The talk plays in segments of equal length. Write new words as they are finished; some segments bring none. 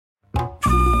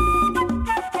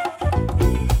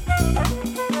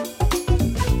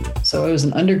So I was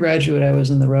an undergraduate, I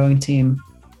was in the rowing team,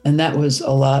 and that was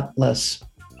a lot less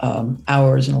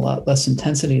hours and a lot less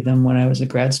intensity than when I was a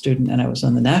grad student and I was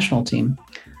on the national team,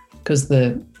 because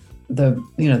the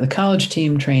college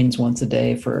team trains once a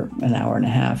day for an hour and a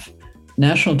half.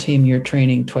 National team, you're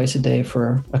training twice a day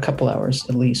for a couple hours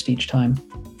at least each time.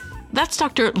 That's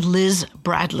Dr. Liz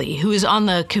Bradley, who is on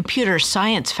the computer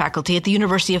science faculty at the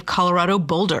University of Colorado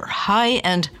Boulder. Hi,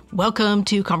 and welcome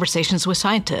to Conversations with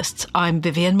Scientists. I'm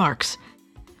Vivian Marks.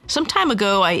 Some time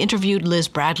ago, I interviewed Liz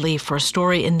Bradley for a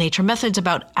story in Nature Methods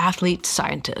about athlete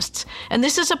scientists, and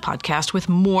this is a podcast with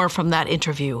more from that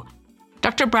interview.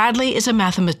 Dr. Bradley is a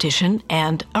mathematician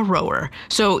and a rower,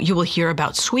 so you will hear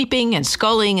about sweeping and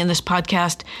sculling in this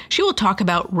podcast. She will talk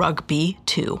about rugby,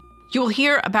 too. You will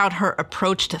hear about her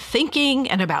approach to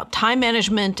thinking and about time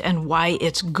management and why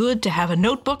it's good to have a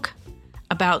notebook,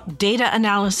 about data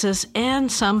analysis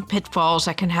and some pitfalls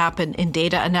that can happen in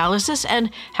data analysis and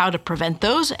how to prevent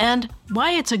those, and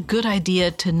why it's a good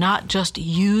idea to not just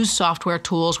use software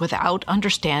tools without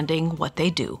understanding what they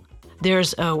do.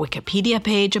 There's a Wikipedia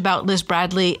page about Liz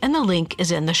Bradley, and the link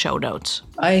is in the show notes.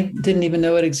 I didn't even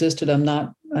know it existed. I'm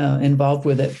not involved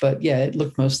with it, but yeah, it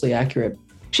looked mostly accurate.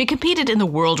 She competed in the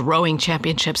World Rowing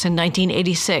Championships in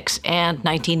 1986 and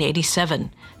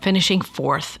 1987, finishing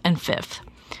 4th and 5th.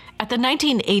 At the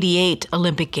 1988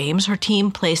 Olympic Games, her team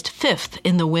placed 5th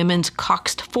in the women's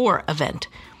Coxed 4 event.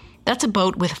 That's a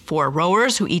boat with 4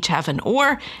 rowers who each have an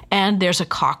oar, and there's a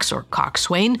cox or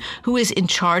coxswain who is in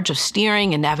charge of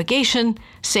steering and navigation,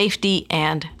 safety,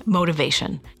 and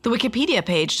motivation. The Wikipedia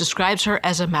page describes her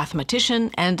as a mathematician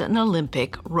and an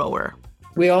Olympic rower.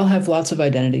 We all have lots of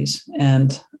identities,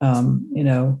 and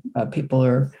people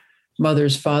are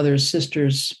mothers, fathers,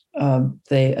 sisters.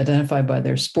 They identify by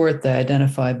their sport. They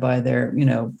identify by their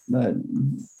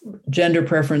gender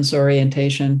preference,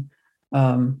 orientation.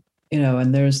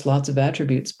 And there's lots of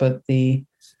attributes. But I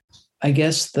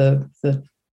guess the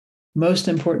most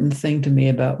important thing to me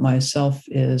about myself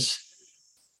is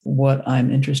what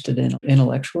I'm interested in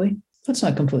intellectually. That's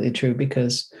not completely true,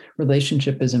 because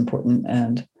relationship is important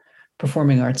and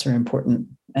performing arts are important,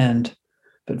 and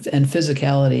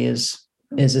physicality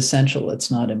is essential. It's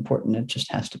not important. It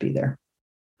just has to be there.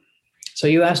 So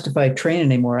you asked if I train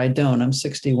anymore. I don't. I'm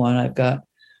 61. I've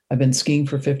been skiing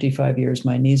for 55 years.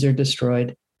 My knees are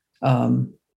destroyed.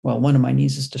 One of my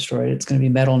knees is destroyed. It's going to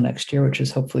be metal next year, which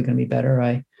is hopefully going to be better.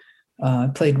 I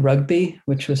played rugby,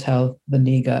 which was how the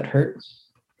knee got hurt.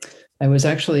 I was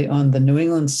actually on the New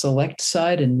England select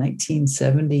side in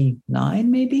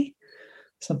 1979, maybe.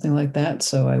 Something like that.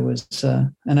 So I was,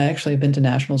 and I actually have been to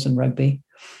nationals in rugby.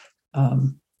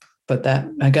 But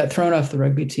I got thrown off the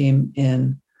rugby team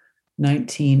in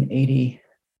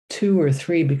 1982 or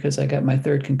 3 because I got my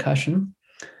 3rd concussion.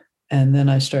 And then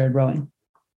I started rowing.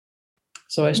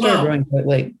 So I started rowing quite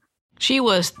late. She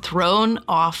was thrown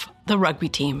off the rugby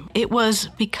team. It was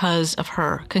because of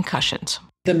her concussions.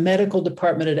 The medical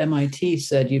department at MIT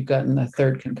said, you've gotten a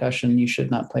 3rd concussion. You should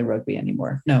not play rugby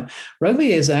anymore. No,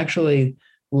 rugby is actually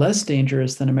less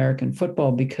dangerous than American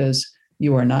football because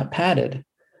you are not padded.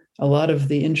 A lot of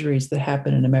the injuries that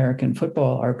happen in American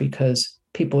football are because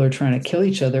people are trying to kill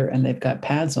each other and they've got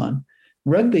pads on.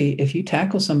 Rugby, if you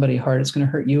tackle somebody hard, it's going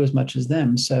to hurt you as much as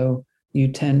them. So you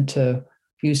tend to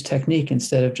use technique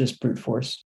instead of just brute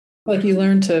force. Like you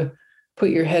learn to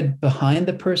put your head behind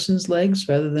the person's legs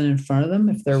rather than in front of them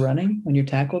if they're running when you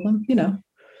tackle them.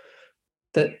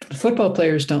 That football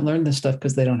players don't learn this stuff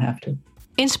because they don't have to.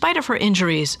 In spite of her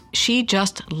injuries, she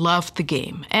just loved the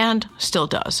game and still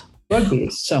does. Rugby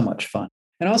is so much fun.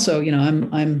 And also,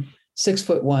 I'm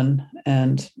 6'1",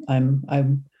 and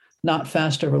I'm not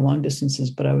fast over long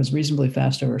distances, but I was reasonably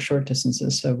fast over short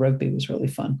distances. So rugby was really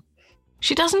fun.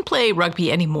 She doesn't play rugby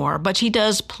anymore, but she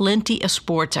does plenty of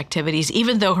sports activities,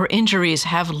 even though her injuries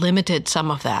have limited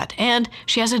some of that. And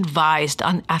she has advised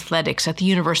on athletics at the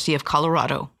University of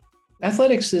Colorado.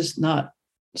 Athletics is not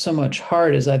so much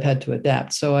hard as I've had to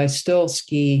adapt. So I still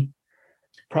ski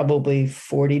probably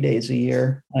 40 days a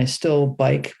year. I still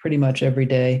bike pretty much every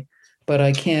day, but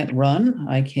I can't run.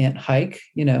 I can't hike.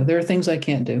 There are things I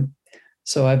can't do.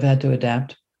 So I've had to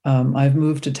adapt. I've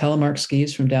moved to telemark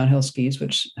skis from downhill skis,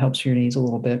 which helps your knees a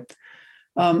little bit.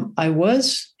 I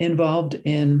was involved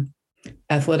in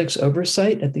athletics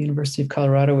oversight at the University of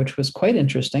Colorado, which was quite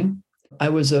interesting. I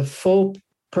was a full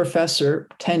professor,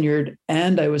 tenured,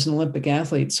 and I was an Olympic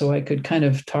athlete, so I could kind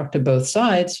of talk to both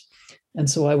sides. And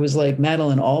so I was like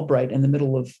Madeleine Albright in the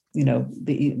middle of,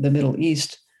 the Middle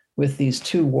East with these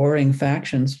 2 warring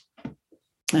factions,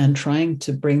 and trying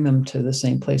to bring them to the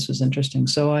same place was interesting.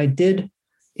 So I did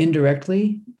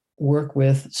indirectly work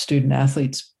with student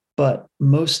athletes, but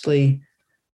mostly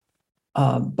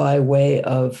by way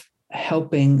of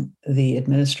helping the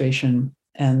administration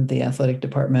and the athletic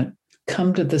department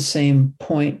come to the same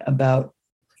point about,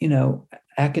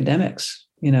 academics.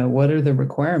 What are the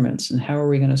requirements and how are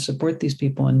we going to support these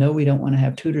people? And no, we don't want to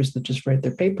have tutors that just write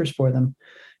their papers for them,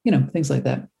 things like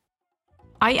that.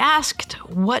 I asked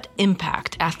what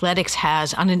impact athletics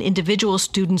has on an individual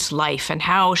student's life and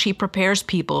how she prepares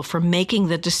people for making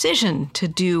the decision to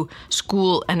do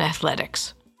school and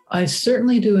athletics. I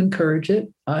certainly do encourage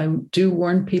it. I do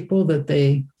warn people that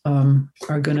they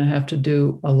are going to have to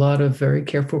do a lot of very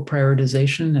careful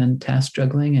prioritization and task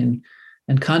juggling and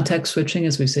context switching,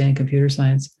 as we say in computer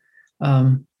science.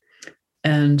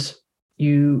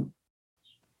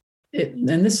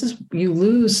 You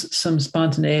lose some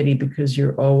spontaneity because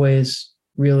you're always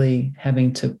really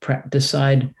having to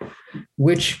decide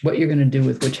what you're going to do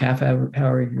with which half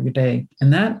hour of your day.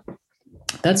 And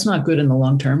that's not good in the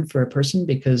long term for a person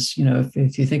because,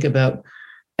 if you think about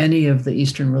any of the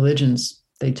Eastern religions,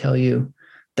 they tell you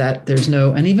that there's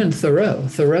no, and even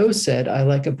Thoreau said, I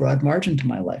like a broad margin to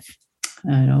my life.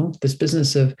 I know this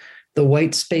business of the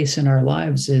white space in our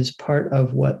lives is part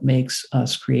of what makes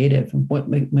us creative. And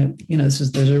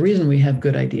there's a reason we have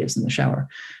good ideas in the shower,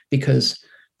 because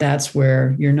that's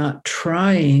where you're not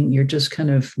trying, you're just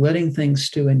kind of letting things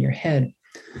stew in your head.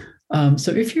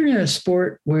 So if you're in a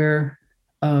sport where,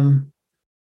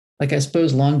 like I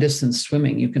suppose long distance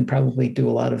swimming, you can probably do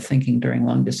a lot of thinking during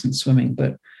long distance swimming,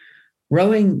 but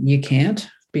rowing, you can't,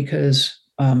 because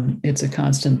it's a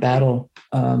constant battle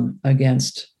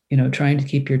against, trying to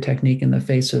keep your technique in the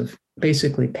face of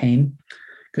basically pain,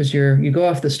 because you go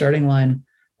off the starting line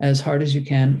as hard as you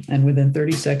can, and within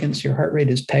 30 seconds, your heart rate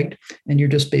is pegged, and you're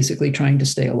just basically trying to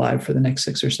stay alive for the next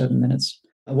 6 or 7 minutes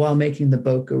while making the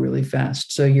boat go really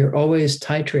fast. So you're always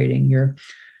titrating.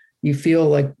 You feel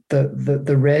like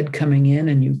the red coming in,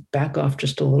 and you back off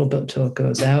just a little bit till it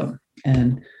goes out,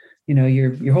 and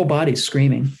your whole body's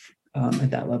screaming at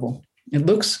that level. It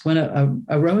looks, when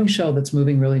a rowing shell that's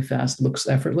moving really fast looks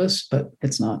effortless, but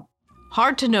it's not.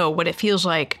 Hard to know what it feels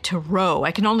like to row.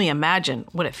 I can only imagine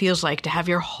what it feels like to have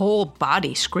your whole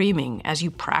body screaming as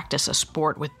you practice a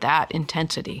sport with that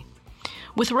intensity.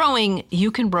 With rowing,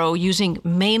 you can row using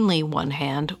mainly one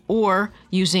hand or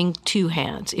using two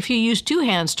hands. If you use two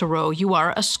hands to row, you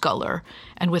are a sculler.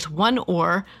 And with one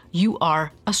oar, you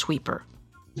are a sweeper.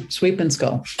 Sweep and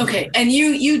scull. Okay. And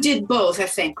you did both, I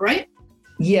think, right?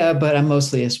 Yeah, but I'm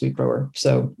mostly a sweep rower.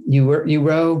 So you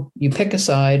row, you pick a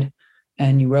side,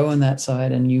 and you row on that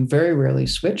side, and you very rarely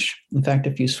switch. In fact,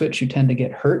 if you switch, you tend to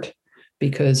get hurt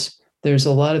because there's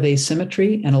a lot of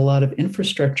asymmetry and a lot of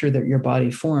infrastructure that your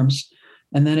body forms.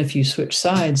 And then if you switch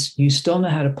sides, you still know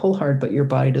how to pull hard, but your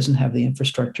body doesn't have the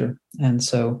infrastructure. And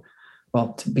so,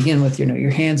 well, to begin with,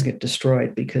 your hands get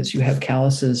destroyed because you have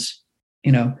calluses.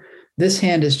 This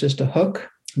hand is just a hook.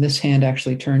 This hand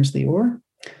actually turns the oar.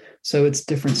 So it's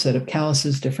different set of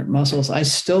calluses, different muscles. I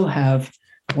still have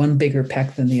one bigger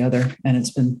pec than the other, and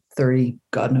it's been 30,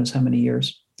 God knows how many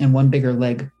years, and one bigger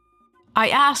leg. I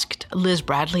asked Liz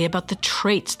Bradley about the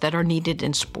traits that are needed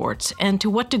in sports and to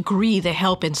what degree they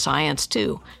help in science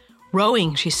too.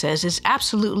 Rowing, she says, is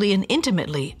absolutely and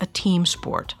intimately a team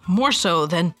sport, more so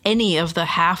than any of the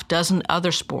half dozen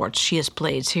other sports she has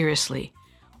played seriously.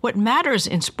 What matters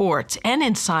in sports and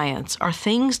in science are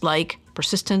things like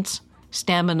persistence,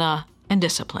 stamina, and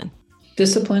discipline.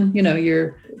 Discipline,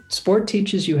 your sport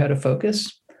teaches you how to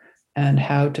focus and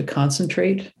how to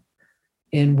concentrate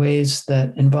in ways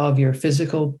that involve your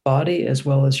physical body as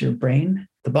well as your brain.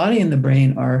 The body and the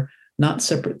brain are not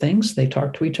separate things. They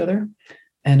talk to each other.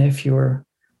 And if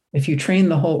you train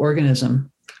the whole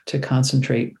organism to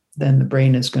concentrate, then the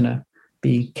brain is going to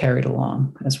be carried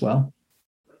along as well.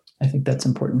 I think that's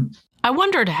important. I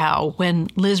wondered how, when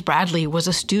Liz Bradley was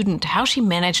a student, how she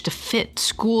managed to fit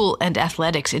school and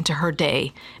athletics into her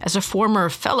day. As a former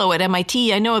fellow at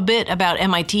MIT, I know a bit about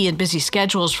MIT and busy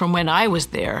schedules from when I was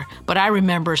there, but I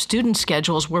remember student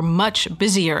schedules were much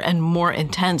busier and more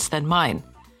intense than mine.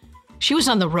 She was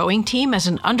on the rowing team as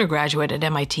an undergraduate at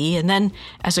MIT, and then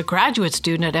as a graduate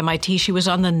student at MIT, she was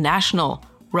on the national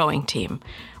rowing team.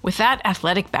 With that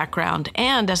athletic background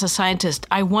and as a scientist,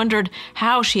 I wondered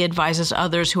how she advises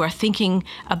others who are thinking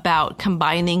about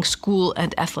combining school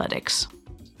and athletics.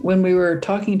 When we were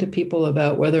talking to people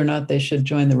about whether or not they should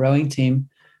join the rowing team,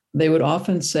 they would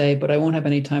often say, but I won't have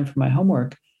any time for my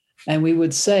homework. And we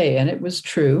would say, and it was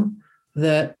true,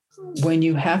 that when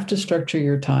you have to structure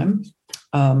your time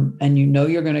and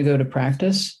you're going to go to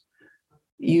practice,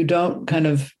 you don't kind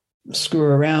of screw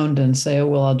around and say, oh,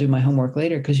 well, I'll do my homework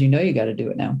later, because you got to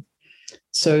do it now.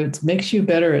 So it makes you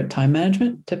better at time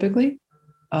management, typically.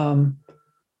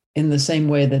 in the same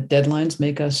way that deadlines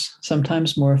make us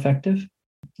sometimes more effective.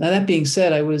 Now, that being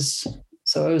said, I was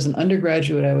an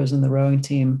undergraduate, I was in the rowing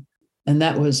team, and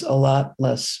that was a lot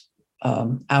less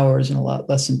hours and a lot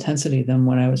less intensity than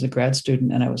when I was a grad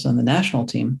student and I was on the national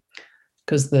team,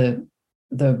 because the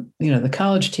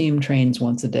college team trains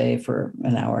once a day for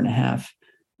an hour and a half.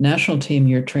 National team,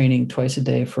 you're training twice a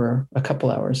day for a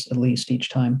couple hours at least each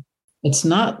time. It's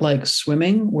not like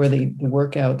swimming where the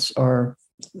workouts are,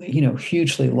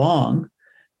 hugely long,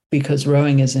 because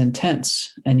rowing is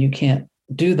intense and you can't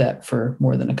do that for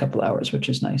more than a couple hours, which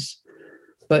is nice.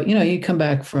 But, you come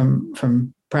back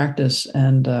from practice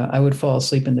and I would fall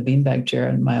asleep in the beanbag chair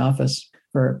in my office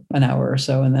for an hour or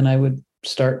so. And then I would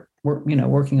start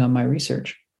working on my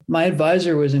research. My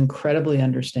advisor was incredibly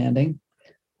understanding,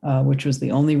 which was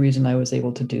the only reason I was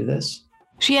able to do this.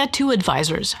 She had two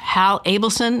advisors, Hal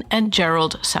Abelson and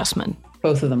Gerald Sussman.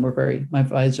 Both of them my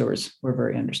advisors were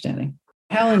very understanding.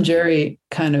 Hal and Jerry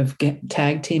kind of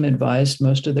tag team advised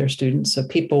most of their students. So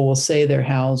people will say they're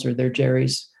Hal's or they're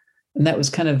Jerry's. And that was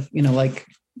kind of, like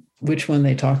which one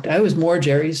they talked to. I was more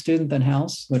Jerry's student than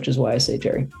Hal's, which is why I say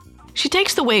Jerry. She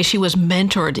takes the way she was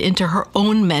mentored into her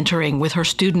own mentoring with her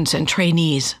students and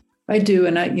trainees. I do.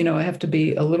 And I have to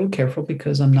be a little careful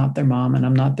because I'm not their mom and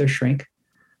I'm not their shrink.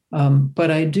 But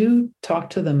I do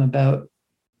talk to them about,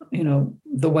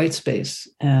 the white space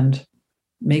and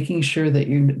making sure that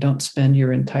you don't spend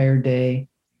your entire day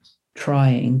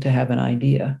trying to have an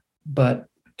idea,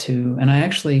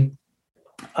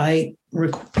 I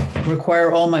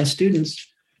require all my students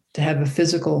to have a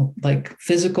physical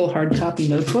hard copy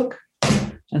notebook.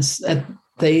 And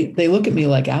they look at me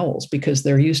like owls because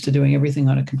they're used to doing everything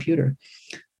on a computer.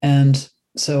 And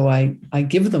so I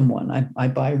give them one. I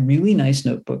buy really nice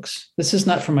notebooks. This is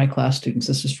not for my class students.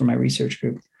 This is for my research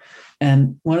group.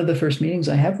 And one of the first meetings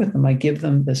I have with them, I give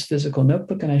them this physical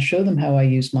notebook and I show them how I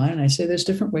use mine. And I say, there's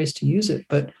different ways to use it,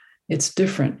 but it's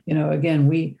different. Again,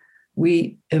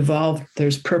 we evolved.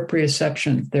 There's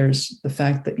proprioception. There's the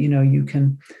fact that,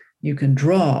 you can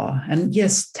draw. And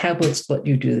yes, tablets let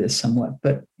you do this somewhat,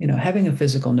 but, having a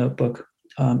physical notebook,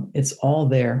 it's all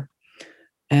there.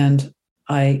 And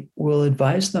I will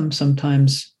advise them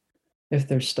sometimes, if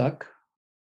they're stuck,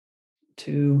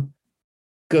 to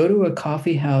go to a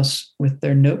coffee house with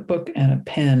their notebook and a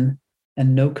pen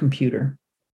and no computer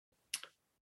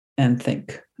and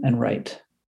think and write.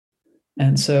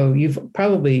 And so you've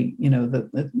probably,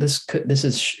 this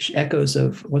is echoes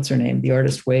of what's her name, the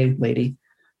Artist Way lady,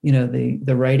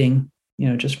 the writing,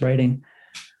 just writing.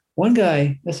 One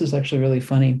guy, this is actually really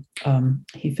funny.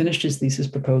 He finished his thesis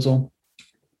proposal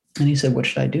and he said, what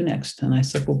should I do next? And I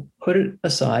said, well, put it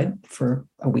aside for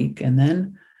a week and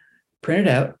then print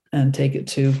it out and take it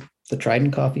to the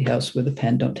Trident Coffee House with a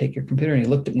pen. Don't take your computer. And he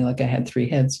looked at me like I had three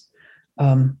heads.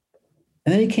 And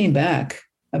then he came back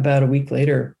about a week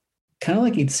later, kind of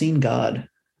like he'd seen God.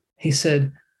 He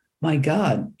said, my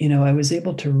God, I was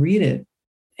able to read it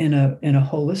in a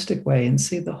holistic way and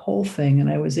see the whole thing. And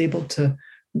I was able to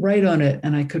write on it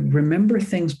and I could remember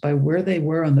things by where they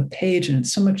were on the page. And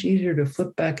it's so much easier to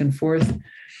flip back and forth.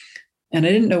 And I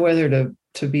didn't know whether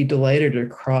to be delighted or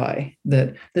cry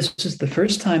that this was the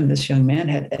first time this young man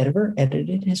had ever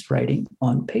edited his writing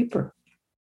on paper,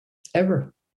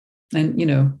 ever.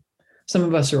 And, some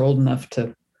of us are old enough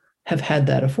to have had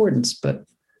that affordance, but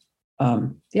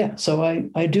so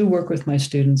I do work with my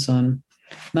students on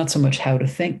not so much how to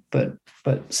think, but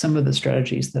some of the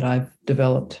strategies that I've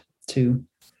developed to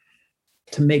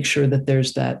make sure that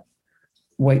there's that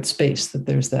white space, that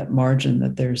there's that margin,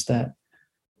 that there's that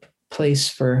place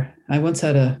for. I once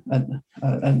had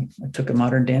I took a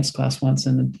modern dance class once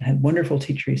and had a wonderful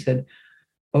teacher. He said,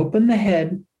 open the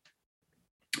head,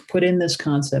 put in this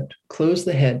concept, close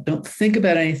the head, don't think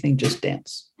about anything, just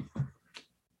dance.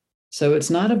 So it's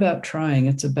not about trying,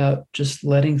 it's about just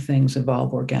letting things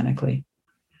evolve organically.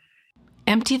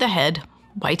 Empty the head,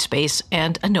 white space,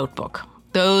 and a notebook.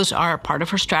 Those are part of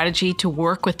her strategy to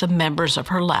work with the members of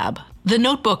her lab. The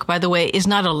notebook, by the way, is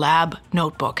not a lab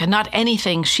notebook and not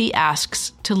anything she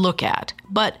asks to look at,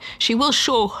 but she will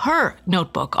show her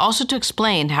notebook also to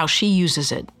explain how she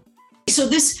uses it. So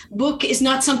this book is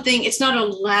not something, it's not a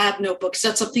lab notebook. It's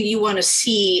not something you want to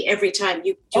see every time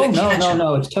you do a catch-up.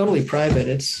 No. It's totally private.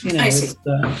 It's, it's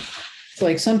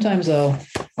like sometimes I'll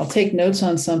take notes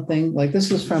on something. Like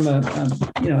this is from a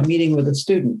meeting with a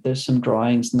student. There's some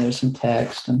drawings and there's some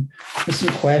text and there's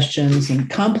some questions and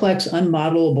complex,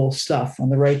 unmodelable stuff on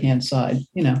the right-hand side,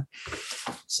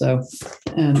 So,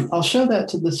 and I'll show that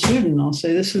to the student. I'll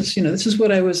say, this is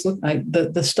what I was looking,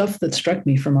 the stuff that struck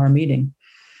me from our meeting.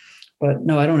 But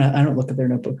no, I don't look at their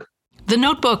notebook. The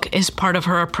notebook is part of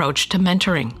her approach to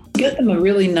mentoring. Get them a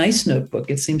really nice notebook.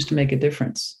 It seems to make a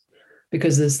difference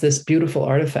because it's this beautiful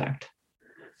artifact.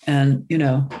 And,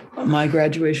 my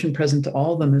graduation present to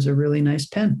all of them is a really nice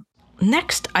pen.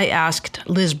 Next, I asked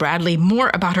Liz Bradley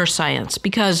more about her science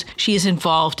because she is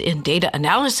involved in data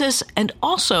analysis and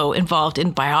also involved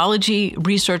in biology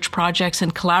research projects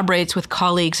and collaborates with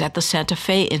colleagues at the Santa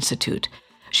Fe Institute.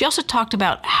 She also talked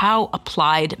about how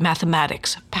applied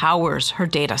mathematics powers her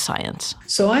data science.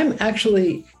 So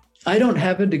I don't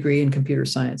have a degree in computer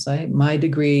science. My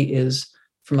degree is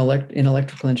in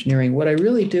electrical engineering. What I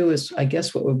really do is, I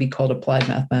guess, what would be called applied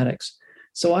mathematics.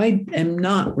 So I am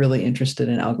not really interested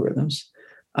in algorithms.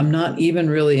 I'm not even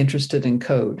really interested in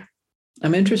code.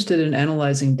 I'm interested in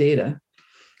analyzing data.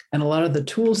 And a lot of the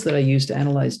tools that I use to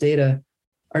analyze data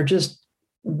are just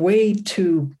way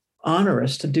too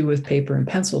onerous to do with paper and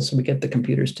pencil, so we get the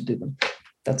computers to do them.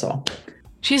 That's all.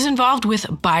 She's involved with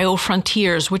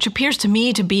BioFrontiers, which appears to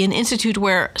me to be an institute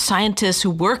where scientists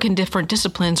who work in different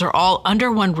disciplines are all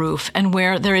under one roof and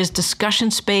where there is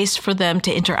discussion space for them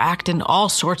to interact in all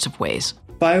sorts of ways.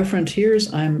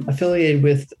 BioFrontiers, I'm affiliated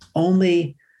with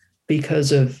only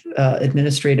because of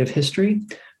administrative history.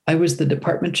 I was the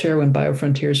department chair when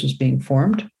BioFrontiers was being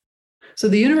formed. So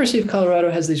the University of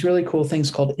Colorado has these really cool things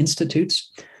called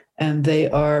institutes, and they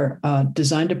are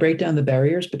designed to break down the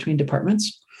barriers between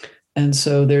departments. And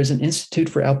so there's an Institute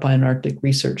for Alpine and Arctic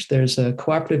Research. There's a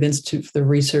Cooperative Institute for the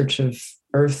Research of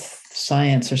Earth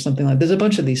Science or something like that. There's a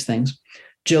bunch of these things.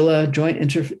 JILA, Joint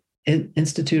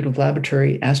Institute of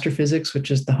Laboratory Astrophysics, which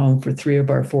is the home for 3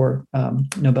 of our 4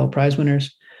 Nobel Prize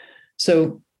winners.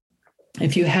 So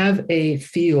if you have a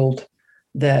field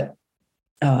that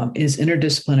is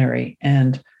interdisciplinary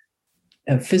and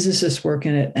physicists work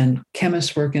in it and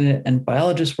chemists work in it and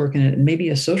biologists work in it and maybe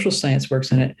a social science works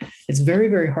in it, it's very,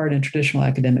 very hard in traditional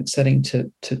academic setting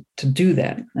to do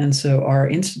that. And so our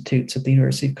institutes at the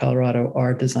University of Colorado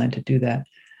are designed to do that.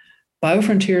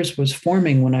 BioFrontiers was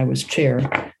forming when I was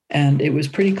chair, and it was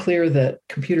pretty clear that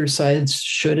computer science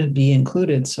should be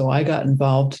included. So I got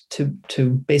involved to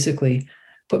basically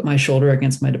put my shoulder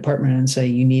against my department and say,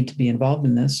 you need to be involved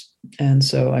in this. And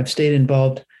so I've stayed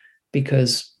involved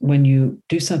because when you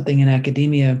do something in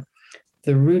academia,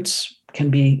 the roots can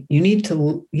be, you need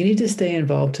to stay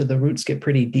involved till the roots get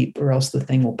pretty deep, or else the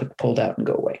thing will be pulled out and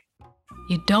go away.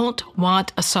 You don't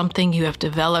want something you have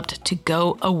developed to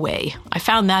go away. I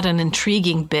found that an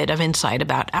intriguing bit of insight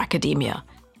about academia.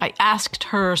 I asked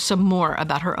her some more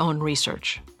about her own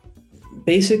research.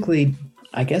 Basically,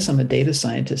 I guess I'm a data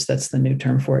scientist. That's the new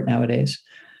term for it nowadays.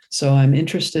 So I'm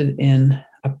interested in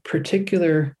a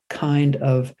particular kind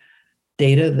of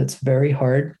data that's very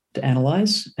hard to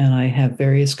analyze. And I have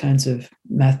various kinds of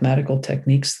mathematical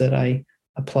techniques that I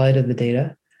apply to the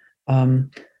data.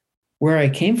 Where I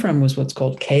came from was what's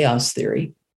called chaos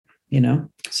theory,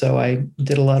 So I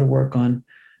did a lot of work on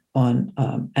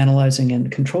analyzing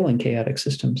and controlling chaotic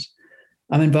systems.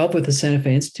 I'm involved with the Santa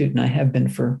Fe Institute, and I have been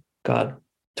for,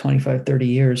 25, 30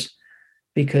 years,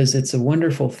 because it's a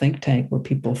wonderful think tank where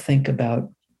people think about,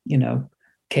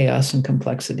 chaos and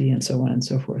complexity and so on and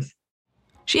so forth.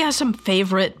 She has some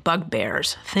favorite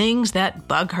bugbears, things that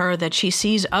bug her that she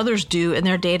sees others do in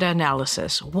their data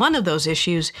analysis. One of those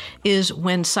issues is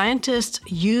when scientists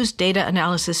use data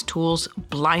analysis tools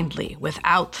blindly,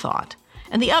 without thought.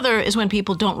 And the other is when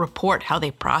people don't report how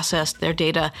they process their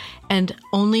data and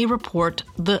only report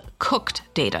the cooked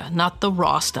data, not the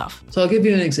raw stuff. So I'll give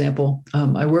you an example.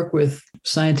 I work with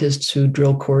scientists who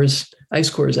drill ice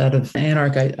cores out of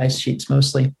Antarctic ice sheets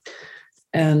mostly.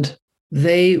 And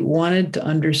they wanted to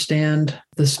understand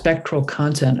the spectral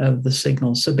content of the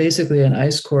signals. So basically an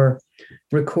ice core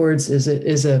records is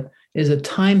a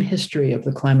time history of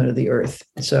the climate of the Earth.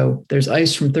 So there's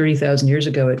ice from 30,000 years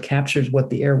ago. It captures what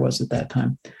the air was at that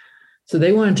time. So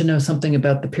they wanted to know something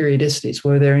about the periodicities.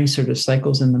 Were there any sort of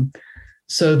cycles in them?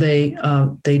 So they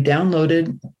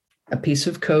downloaded a piece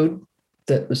of code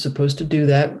that was supposed to do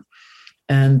that,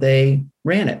 and they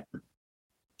ran it.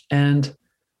 And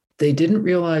they didn't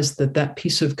realize that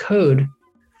piece of code,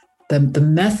 the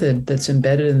method that's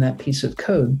embedded in that piece of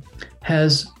code,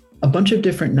 has a bunch of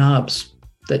different knobs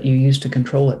that you use to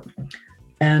control it.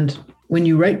 And when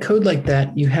you write code like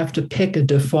that, you have to pick a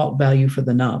default value for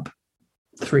the knob,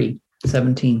 3,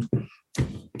 17.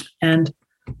 And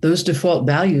those default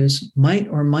values might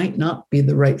or might not be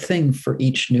the right thing for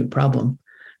each new problem,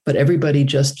 but everybody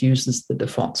just uses the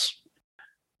defaults.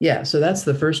 Yeah, so that's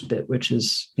the first bit, which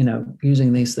is,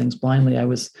 using these things blindly.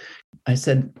 I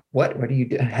said, what do you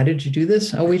do? How did you do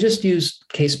this? Oh, we just used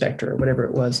K-Spectre or whatever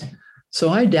it was. So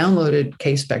I downloaded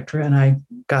K-Spectra and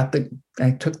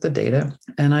I took the data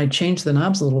and I changed the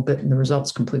knobs a little bit and the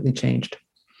results completely changed.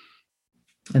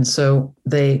 And so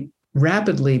they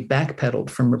rapidly backpedaled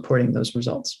from reporting those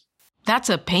results. That's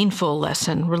a painful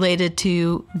lesson related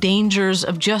to dangers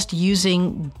of just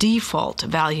using default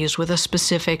values with a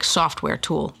specific software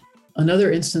tool.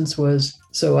 Another instance was,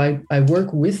 so I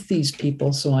work with these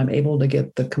people, so I'm able to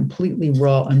get the completely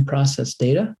raw, unprocessed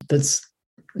data. That's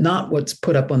not what's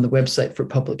put up on the website for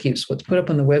public use. What's put up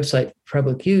on the website for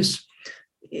public use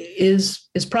is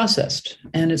processed,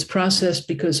 and it's processed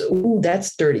because,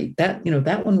 that's dirty.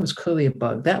 That one was clearly a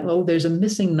bug. There's a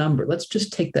missing number. Let's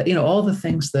just take that. All the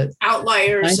things that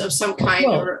outliers of some kind,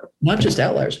 or not just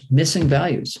outliers, missing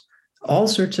values, all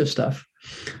sorts of stuff.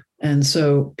 And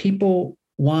so people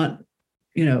want,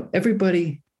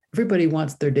 everybody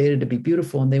wants their data to be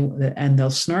beautiful, and they'll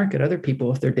snark at other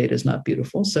people if their data is not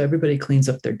beautiful. So everybody cleans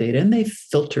up their data and they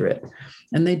filter it,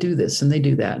 and they do this and they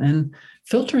do that. And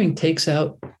filtering takes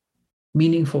out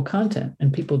meaningful content,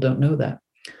 and people don't know that.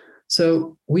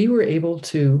 So we were able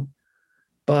to,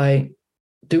 by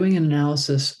doing an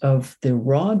analysis of the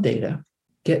raw data,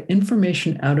 get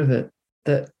information out of it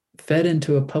that fed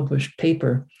into a published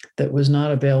paper that was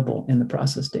not available in the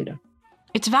processed data.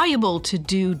 It's valuable to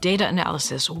do data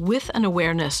analysis with an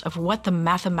awareness of what the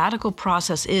mathematical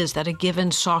process is that a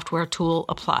given software tool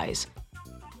applies.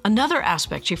 Another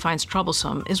aspect she finds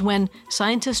troublesome is when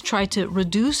scientists try to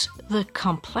reduce the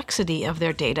complexity of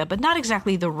their data, but not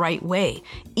exactly the right way,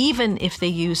 even if they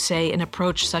use, say, an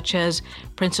approach such as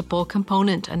principal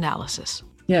component analysis.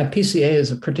 Yeah, PCA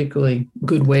is a particularly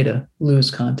good way to lose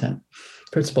content,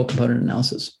 principal component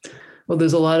analysis. Well,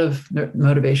 there's a lot of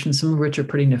motivations, some of which are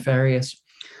pretty nefarious.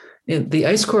 The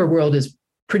ice core world is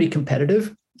pretty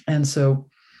competitive, and so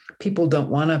people don't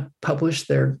want to publish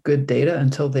their good data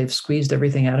until they've squeezed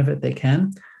everything out of it they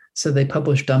can. So they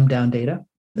publish dumbed down data.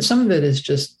 Some of it is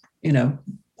just,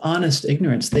 honest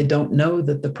ignorance. They don't know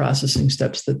that the processing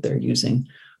steps that they're using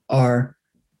are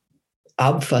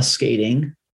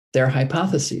obfuscating their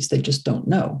hypotheses. They just don't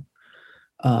know.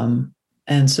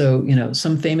 And so,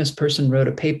 some famous person wrote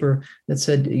a paper that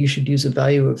said you should use a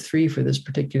value of 3 for this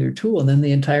particular tool, and then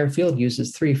the entire field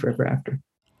uses 3 forever after.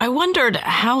 I wondered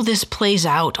how this plays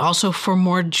out also for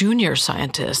more junior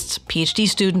scientists, PhD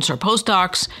students or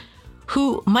postdocs,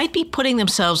 who might be putting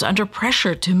themselves under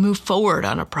pressure to move forward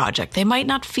on a project. They might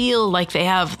not feel like they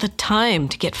have the time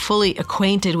to get fully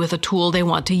acquainted with a tool they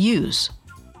want to use.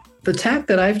 The tack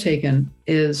that I've taken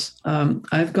is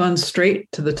I've gone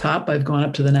straight to the top. I've gone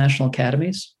up to the National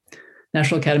Academies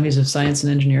of Science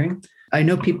and Engineering. I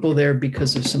know people there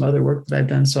because of some other work that I've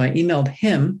done. So I emailed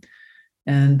him,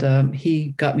 and he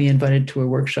got me invited to a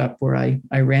workshop where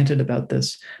I ranted about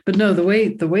this. But no, the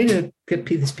way to get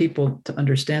these people to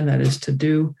understand that is to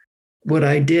do what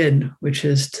I did, which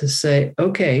is to say,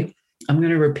 okay, I'm going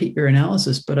to repeat your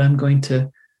analysis, but I'm going to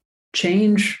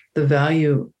change the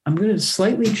value. I'm going to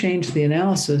slightly change the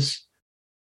analysis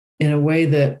in a way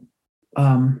that,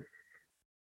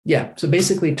 so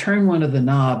basically turn one of the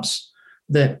knobs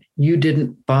that you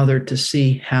didn't bother to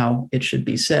see how it should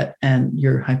be set, and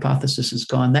your hypothesis is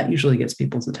gone. That usually gets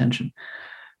people's attention.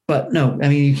 But no, I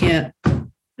mean, you can't,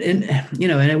 and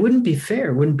it wouldn't be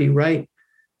fair, wouldn't be right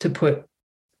to put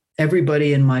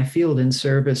everybody in my field in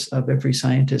service of every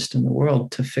scientist in the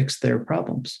world to fix their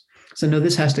problems. So no,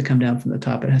 this has to come down from the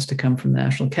top. It has to come from the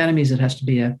National Academies. It has to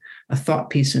be a thought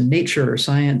piece in Nature or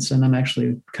Science, and I'm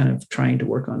actually kind of trying to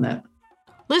work on that.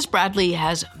 Liz Bradley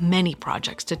has many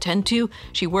projects to tend to.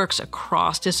 She works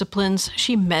across disciplines.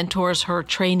 She mentors her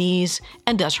trainees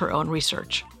and does her own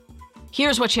research.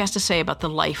 Here's what she has to say about the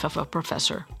life of a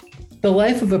professor. The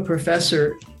life of a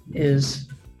professor is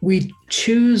we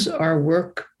choose our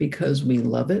work because we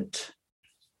love it,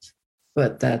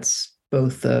 but that's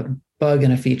both a bug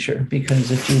and a feature, because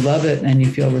if you love it and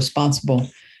you feel responsible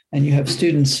and you have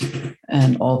students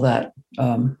and all that,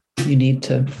 you need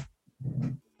to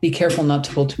be careful not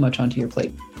to pull too much onto your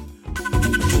plate.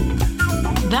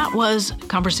 That was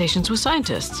Conversations with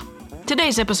Scientists.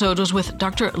 Today's episode was with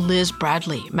Dr. Liz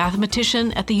Bradley,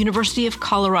 mathematician at the University of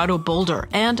Colorado Boulder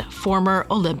and former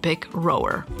Olympic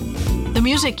rower. The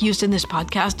music used in this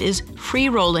podcast is Free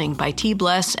Rolling by T.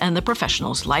 Bless and the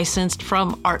Professionals, licensed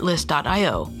from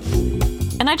Artlist.io.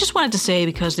 And I just wanted to say,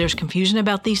 because there's confusion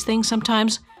about these things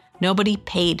sometimes, nobody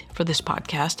paid for this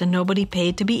podcast and nobody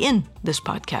paid to be in this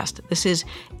podcast. This is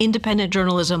independent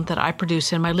journalism that I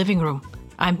produce in my living room.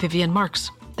 I'm Vivian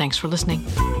Marks. Thanks for listening.